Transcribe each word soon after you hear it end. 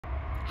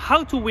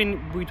how to win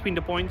between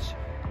the points.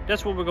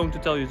 That's what we're going to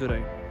tell you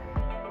today.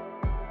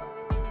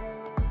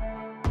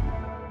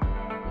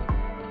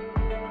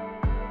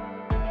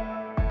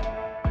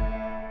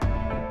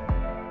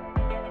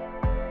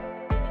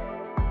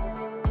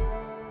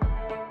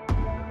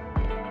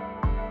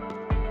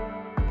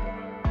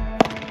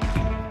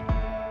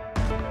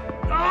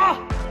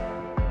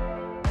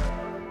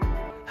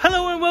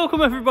 Hello and welcome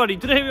everybody.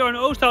 Today we are in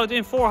Oosthout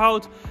in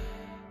Voorhout.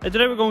 And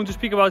today we're going to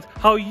speak about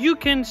how you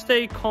can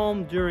stay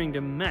calm during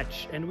the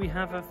match. And we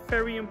have a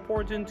very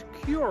important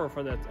cure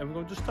for that. And we're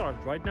going to start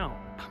right now.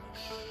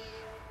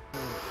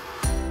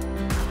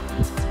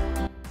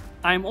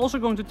 I'm also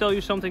going to tell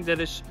you something that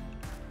is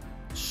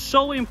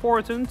so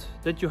important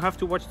that you have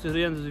to watch to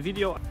the end of the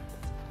video.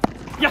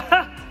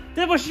 Yeah,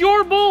 that was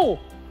your ball!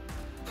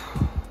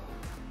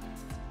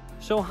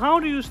 So how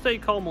do you stay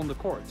calm on the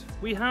court?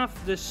 We have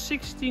the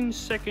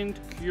 16-second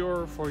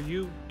cure for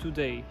you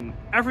today.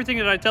 Everything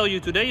that I tell you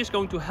today is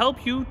going to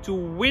help you to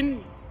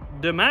win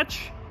the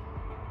match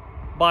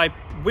by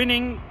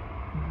winning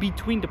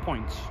between the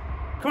points.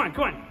 Come on,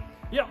 come on.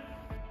 Yeah.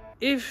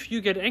 If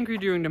you get angry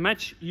during the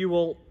match, you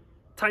will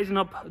tighten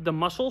up the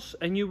muscles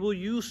and you will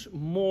use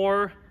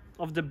more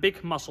of the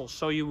big muscles.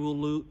 So you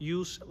will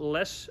use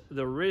less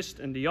the wrist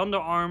and the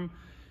underarm.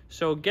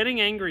 So getting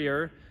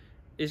angrier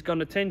is going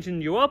to tension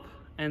you up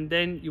and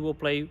then you will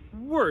play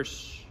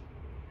worse.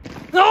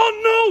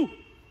 Oh no!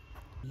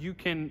 You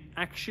can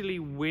actually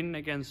win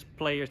against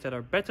players that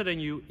are better than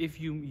you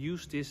if you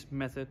use this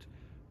method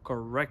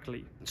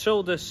correctly.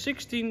 So the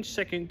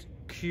 16-second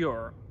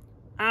cure.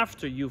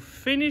 After you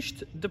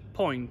finished the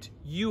point,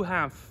 you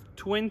have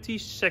 20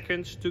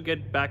 seconds to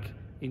get back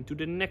into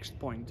the next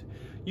point.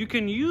 You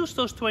can use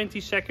those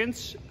 20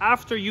 seconds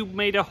after you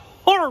made a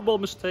horrible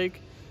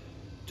mistake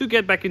to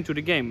get back into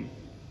the game.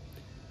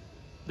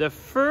 The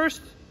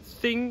first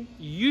thing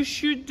you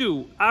should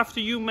do after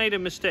you made a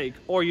mistake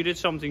or you did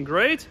something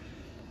great,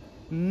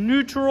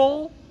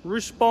 neutral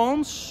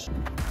response.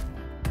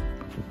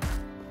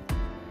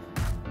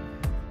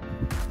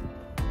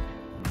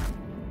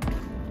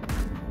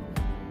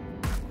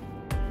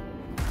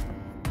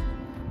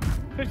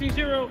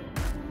 $15-0.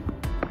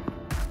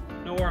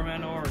 No worry,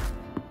 man, no worry.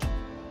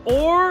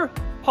 Or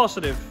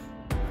positive.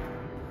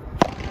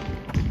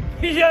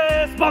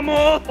 Yes,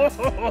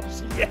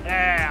 vamos!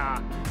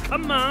 Yeah!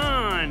 Come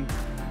on!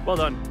 Well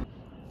done.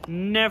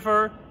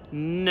 Never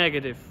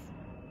negative.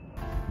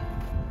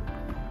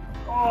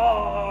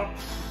 Oh,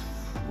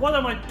 what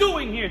am I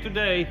doing here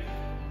today?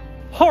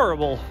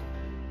 Horrible.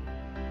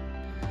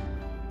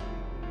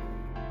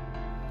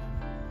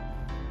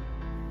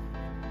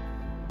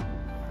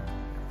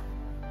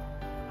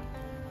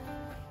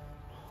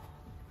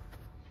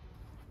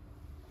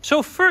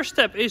 So first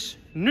step is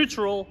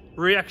neutral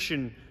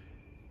reaction.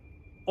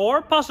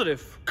 Or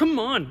positive. Come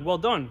on, well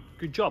done.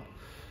 Good job.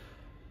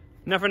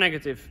 Never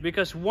negative,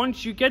 because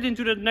once you get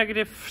into the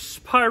negative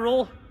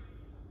spiral,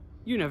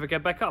 you never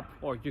get back up.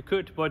 Or you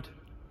could, but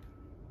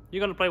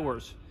you're gonna play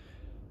worse.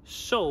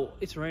 So,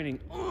 it's raining.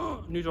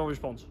 Neutral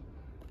response.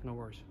 No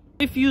worries.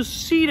 If you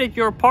see that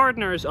your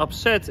partner is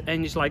upset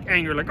and he's like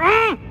angry, like,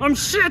 I'm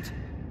shit!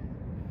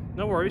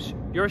 No worries,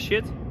 you're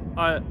shit.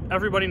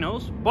 Everybody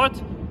knows. But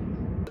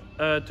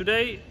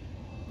today,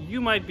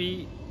 you might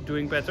be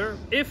doing better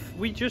if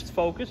we just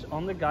focus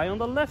on the guy on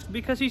the left,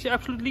 because he's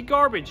absolutely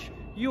garbage.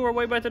 You are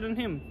way better than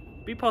him.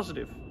 Be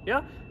positive,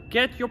 yeah?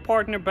 Get your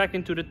partner back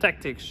into the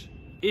tactics.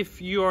 If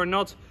you are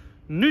not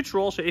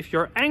neutral, so if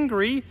you're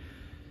angry,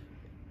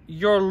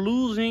 you're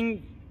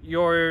losing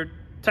your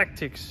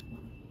tactics.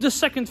 The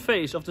second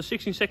phase of the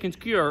 16-second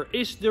cure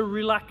is the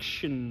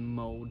relaxation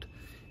mode.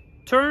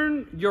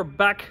 Turn your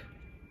back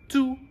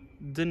to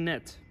the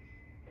net.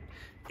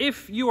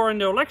 If you are in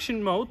the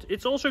relaxation mode,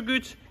 it's also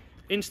good,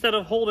 instead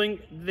of holding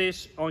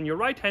this on your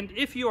right hand,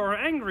 if you are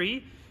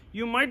angry,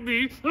 you might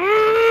be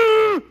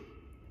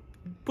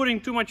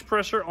putting too much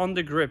pressure on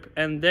the grip,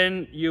 and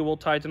then you will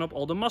tighten up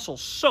all the muscles.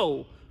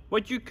 So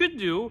what you could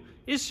do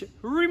is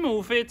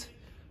remove it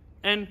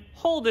and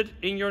hold it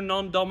in your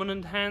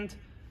non-dominant hand,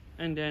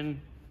 and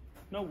then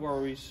no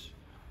worries.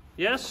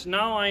 Yes,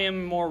 now I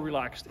am more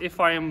relaxed. If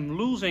I am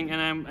losing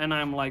and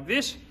I'm like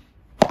this,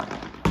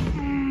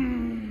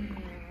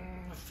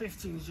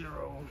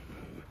 15-0.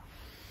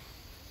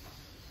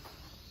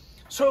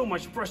 So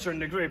much pressure in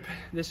the grip.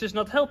 This is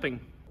not helping.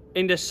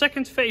 In the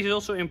second phase, it's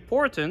also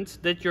important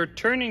that you're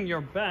turning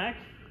your back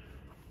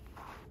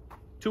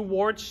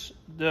towards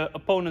the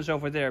opponents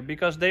over there,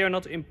 because they are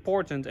not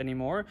important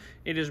anymore.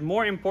 It is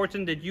more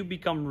important that you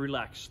become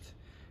relaxed.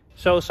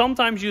 So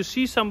sometimes you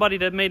see somebody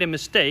that made a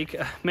mistake.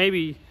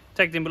 Maybe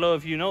tag them below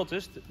if you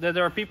noticed that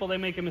there are people that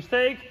make a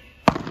mistake.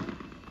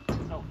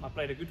 Oh, I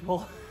played a good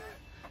ball.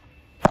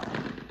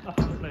 Oh,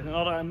 I played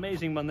another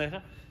amazing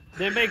bandeja.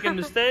 They make a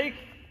mistake.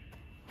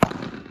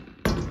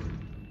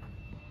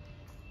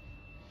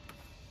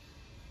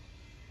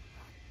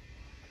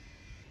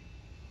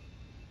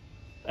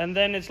 And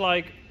then it's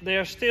like they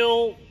are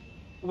still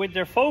with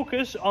their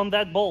focus on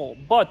that ball.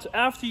 But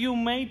after you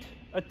made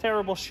a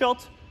terrible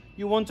shot,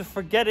 you want to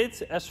forget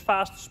it as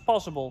fast as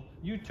possible.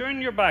 You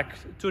turn your back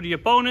to the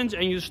opponent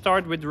and you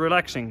start with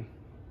relaxing.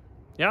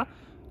 Yeah?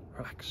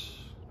 Relax.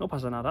 No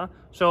pasa nada.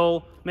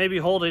 So maybe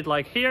hold it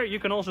like here. You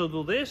can also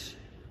do this.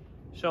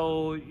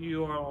 So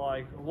you are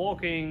like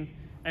walking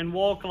and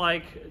walk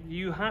like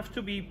you have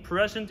to be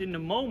present in the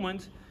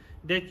moment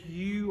that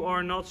you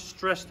are not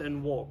stressed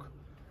and walk.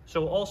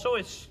 So also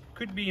it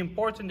could be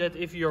important that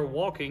if you're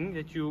walking,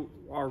 that you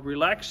are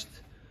relaxed.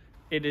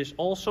 It is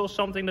also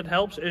something that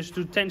helps is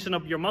to tension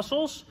up your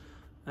muscles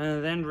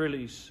and then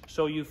release.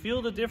 So you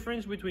feel the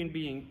difference between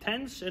being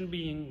tense and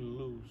being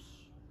loose.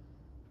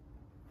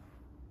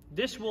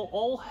 This will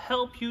all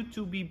help you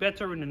to be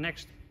better in the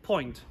next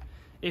point.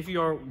 If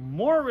you're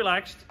more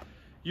relaxed,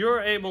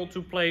 you're able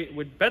to play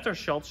with better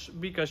shots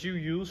because you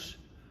use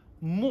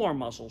more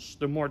muscles.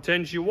 The more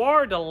tense you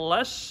are, the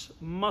less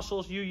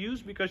muscles you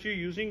use because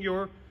you're using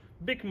your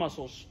big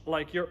muscles,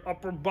 like your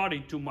upper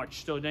body too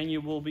much. So then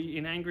you will be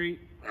in angry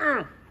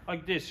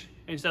like this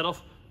instead of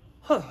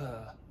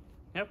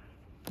yep.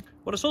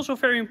 What is also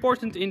very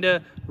important in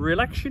the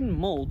relaxation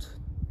mode,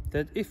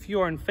 that if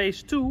you're in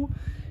phase 2,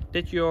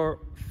 that you're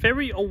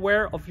very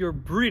aware of your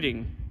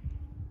breathing.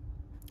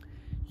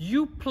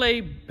 You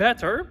play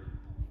better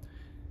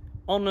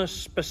on a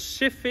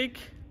specific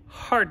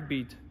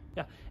heartbeat.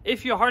 Yeah.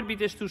 If your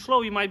heartbeat is too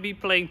slow, you might be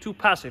playing too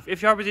passive.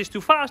 If your heartbeat is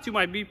too fast, you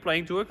might be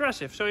playing too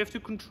aggressive. So you have to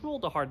control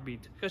the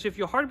heartbeat. Because if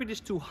your heartbeat is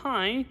too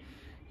high,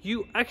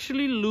 you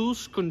actually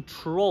lose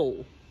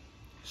control.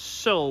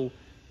 So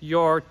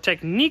your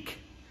technique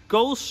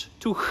goes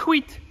to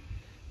wheat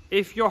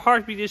if your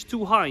heartbeat is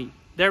too high.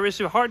 There is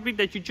a heartbeat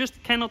that you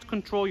just cannot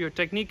control your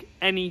technique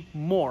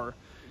anymore.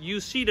 You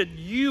see that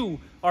you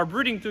are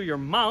breathing through your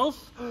mouth,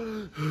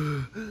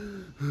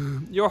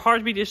 your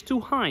heartbeat is too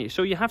high.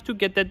 So you have to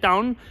get that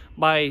down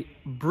by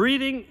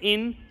breathing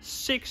in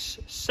 6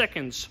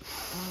 seconds.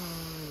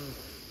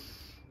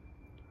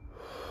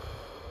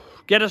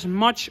 Get as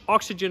much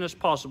oxygen as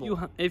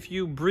possible. If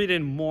you breathe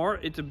in more,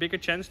 it's a bigger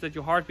chance that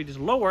your heartbeat is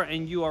lower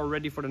and you are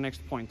ready for the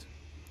next point.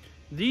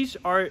 These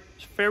are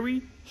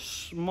very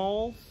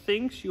small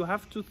things you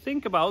have to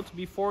think about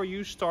before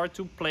you start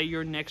to play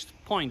your next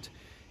point.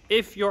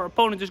 If your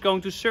opponent is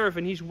going to serve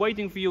and he's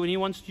waiting for you and he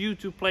wants you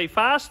to play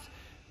fast,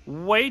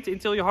 wait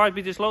until your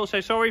heartbeat is low,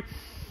 say sorry.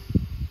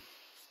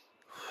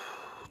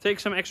 Take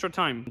some extra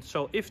time.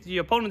 So if the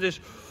opponent is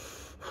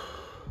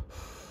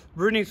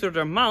breathing through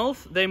their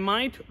mouth, they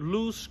might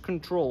lose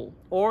control.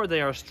 Or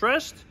they are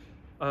stressed,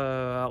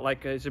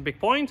 like it's a big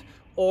point,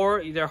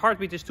 or their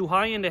heartbeat is too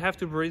high and they have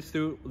to breathe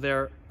through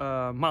their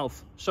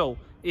mouth. So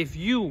if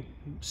you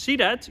see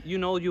that, you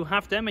know you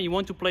have them and you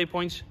want to play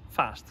points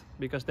fast,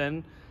 because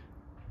then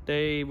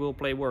they will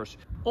play worse.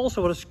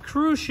 Also, what is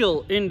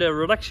crucial in the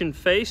relaxation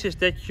phase is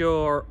that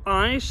your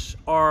eyes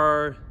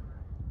are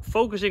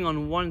focusing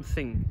on one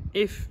thing.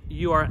 If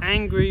you are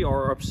angry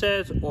or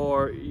upset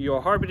or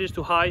your heartbeat is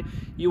too high,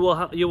 you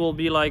will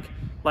be like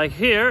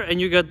here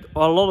and you get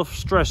a lot of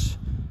stress.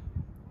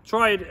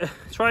 Try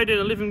it in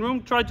a living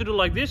room, try to do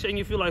like this and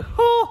you feel like,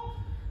 oh,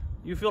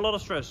 you feel a lot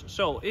of stress.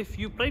 So if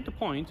you play the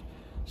point,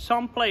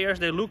 some players,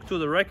 they look to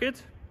the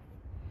racket,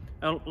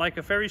 like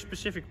a very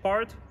specific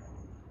part,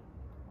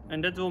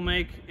 and that will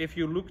make, if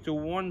you look to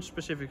one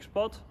specific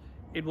spot,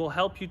 it will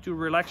help you to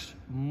relax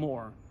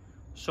more.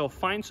 So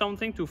find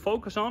something to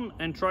focus on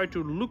and try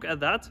to look at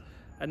that,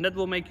 and that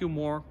will make you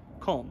more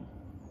calm.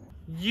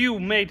 You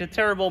made a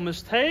terrible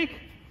mistake.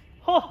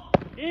 Oh,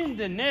 in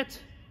the net.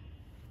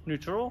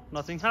 Neutral,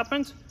 nothing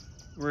happened.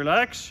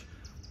 Relax.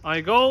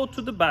 I go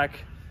to the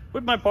back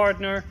with my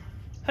partner.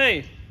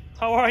 Hey,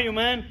 how are you,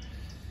 man?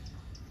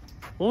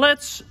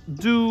 Let's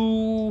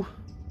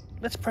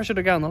pressure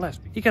the guy on the left.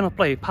 He cannot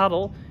play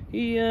Padel.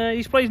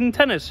 He's playing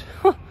tennis.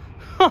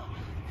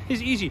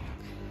 It's easy.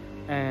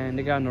 And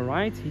the guy on the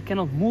right, he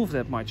cannot move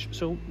that much.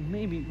 So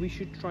maybe we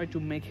should try to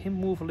make him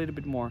move a little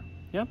bit more.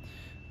 Yeah?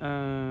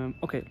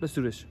 Okay, let's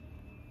do this.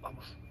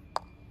 Vamos.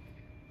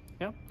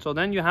 Yeah? So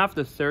then you have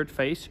the third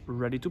phase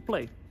ready to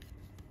play.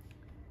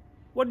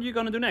 What are you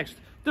going to do next?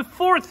 The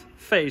fourth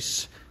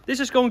phase. This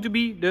is going to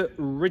be the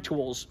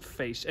rituals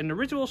phase. And the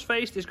rituals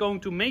phase is going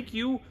to make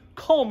you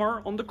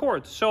calmer on the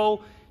court.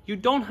 So you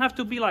don't have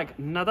to be like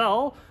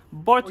Nadal,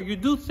 but you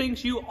do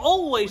things you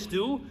always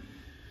do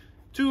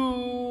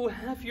to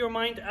have your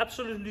mind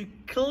absolutely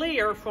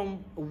clear from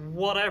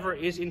whatever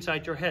is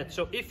inside your head.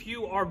 So if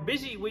you are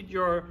busy with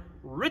your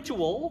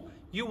ritual,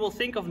 you will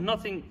think of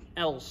nothing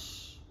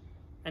else.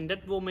 And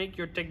that will make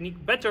your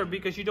technique better,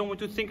 because you don't want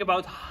to think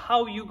about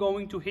how you're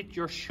going to hit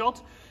your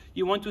shot.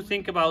 You want to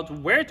think about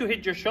where to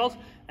hit your shot,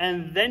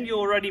 and then you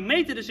already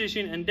made the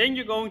decision, and then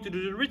you're going to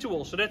do the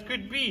ritual. So that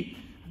could be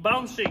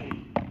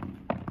bouncing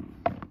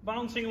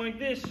like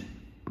this,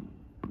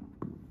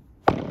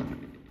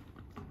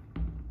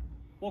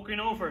 walking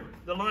over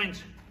the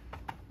lines,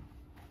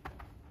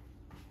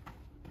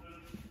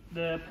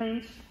 the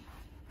pins,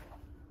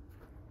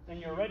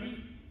 and you're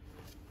ready.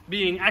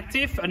 Being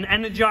active, an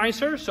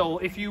energizer. So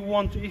if you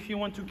want to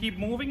keep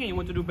moving and you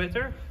want to do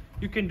better,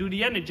 you can do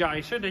the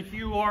energizer, that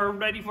you are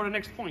ready for the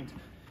next point.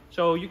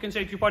 So you can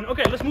say to your partner,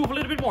 okay, let's move a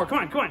little bit more. Come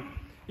on, come on.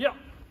 Yeah.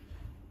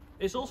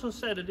 It's also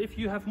said that if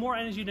you have more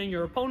energy than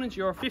your opponent,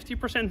 you're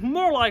 50%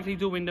 more likely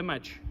to win the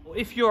match.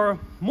 If you're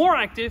more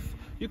active,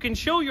 you can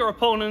show your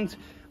opponent,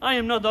 I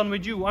am not done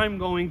with you. I'm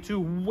going to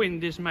win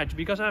this match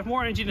because I have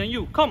more energy than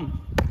you. Come,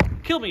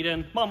 kill me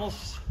then,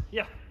 vamos.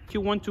 Yeah.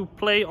 You want to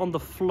play on the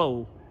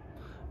flow.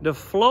 The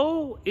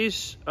flow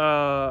is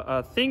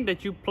a thing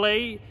that you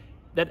play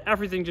that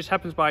everything just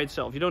happens by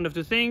itself. You don't have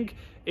to think,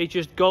 it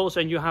just goes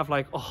and you have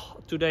like, oh,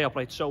 today I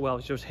played so well.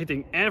 It's just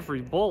hitting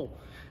every ball.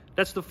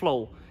 That's the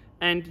flow.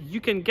 And you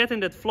can get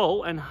in that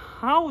flow, and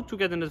how to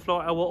get in that flow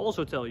I will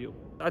also tell you.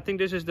 I think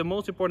this is the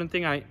most important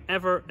thing I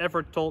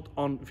ever told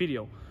on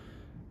video.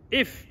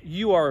 If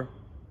you are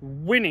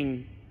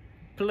winning,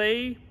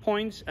 play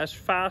points as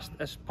fast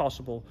as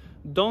possible.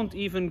 Don't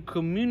even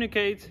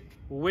communicate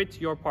with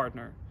your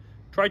partner.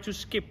 Try to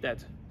skip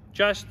that.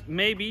 Just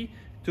maybe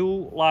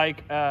do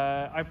like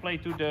I play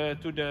to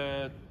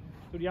the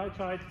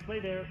outside, play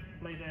there,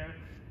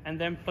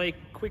 and then play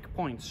quick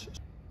points.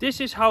 This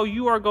is how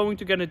you are going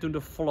to get into the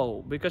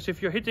flow, because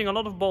if you're hitting a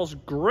lot of balls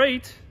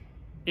great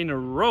in a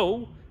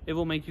row, it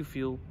will make you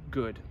feel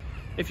good.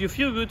 If you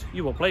feel good,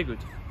 you will play good.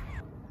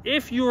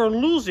 If you're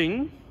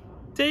losing,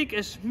 take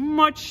as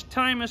much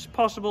time as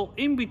possible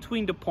in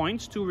between the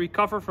points to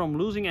recover from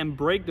losing and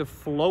break the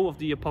flow of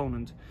the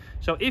opponent.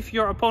 So if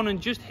your opponent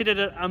just hit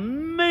an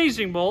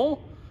amazing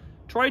ball,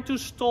 try to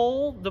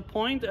stall the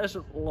point as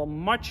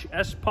much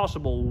as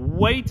possible.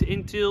 Wait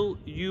until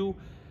you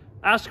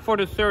ask for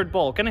the third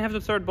ball. Can I have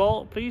the third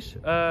ball, please?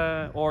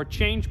 Or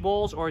change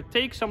balls, or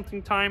take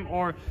something time,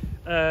 or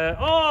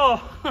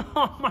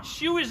oh, my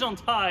shoe is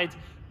untied.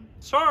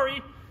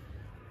 Sorry.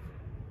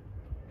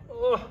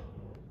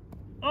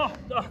 Oh,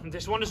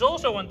 this one is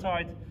also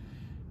untied.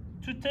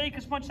 To take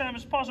as much time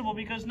as possible,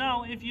 because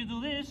now if you do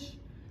this,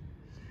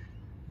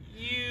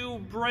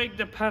 you break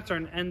the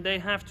pattern and they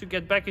have to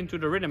get back into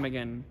the rhythm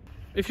again.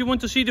 If you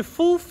want to see the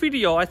full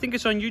video, I think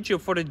it's on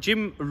YouTube for the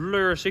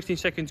Loehr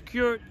 16-second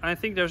cure. I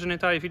think there's an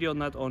entire video on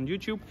that on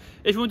YouTube.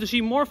 If you want to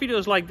see more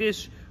videos like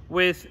this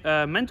with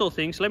mental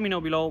things, let me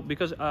know below,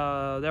 because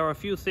there are a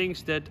few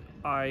things that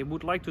I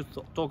would like to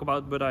talk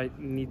about, but I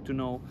need to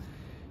know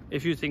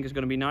if you think it's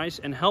going to be nice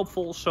and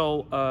helpful.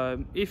 So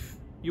if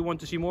you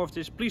want to see more of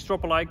this, please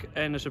drop a like,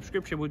 and a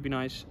subscription would be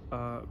nice.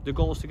 The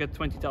goal is to get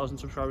 20,000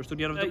 subscribers to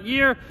the end of the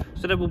year,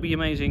 so that will be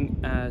amazing.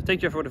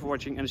 Thank you everybody for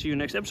watching, and see you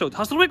next episode.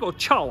 Hasta luego,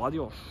 ciao,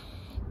 adios.